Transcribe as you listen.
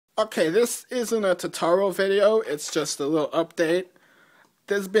Okay, this isn't a tutorial video, it's just a little update.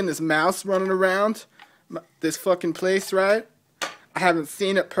 There's been this mouse running around this fucking place, right? I haven't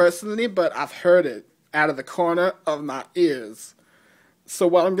seen it personally, but I've heard it out of the corner of my ears. So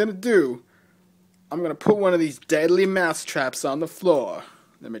what I'm gonna do, I'm gonna put one of these deadly mouse traps on the floor.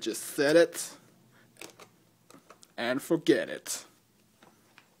 Let me just set it and forget it.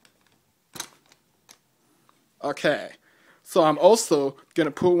 Okay, so I'm also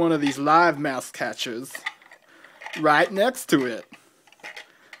gonna put one of these live mouse catchers right next to it.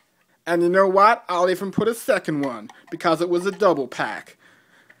 And you know what? I'll even put a second one because it was a double pack.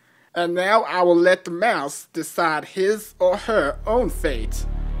 And now I will let the mouse decide his or her own fate.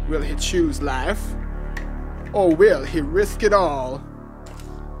 Will he choose life? Or will he risk it all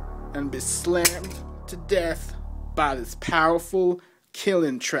and be slammed to death by this powerful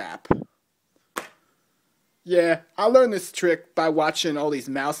killing trap? Yeah, I learned this trick by watching all these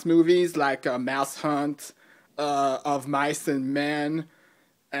mouse movies like Mouse Hunt, Of Mice and Men,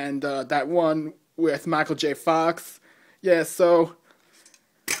 and that one with Michael J. Fox. Yeah, so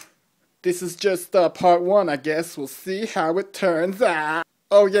this is just part one, I guess. We'll see how it turns out.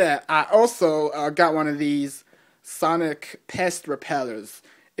 Oh yeah, I also got one of these sonic pest repellers.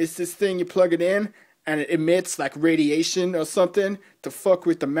 It's this thing you plug it in and it emits like radiation or something to fuck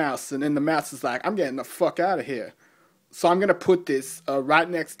with the mouse, and then the mouse is like, I'm getting the fuck out of here. So I'm gonna put this right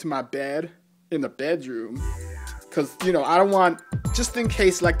next to my bed in the bedroom, because you know I don't want, just in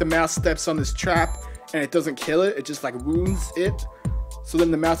case like the mouse steps on this trap and it doesn't kill it, it just like wounds it. So then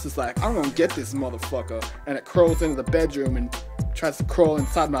the mouse is like, I'm gonna get this motherfucker, and it crawls into the bedroom and tries to crawl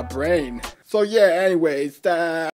inside my brain. So yeah, anyways,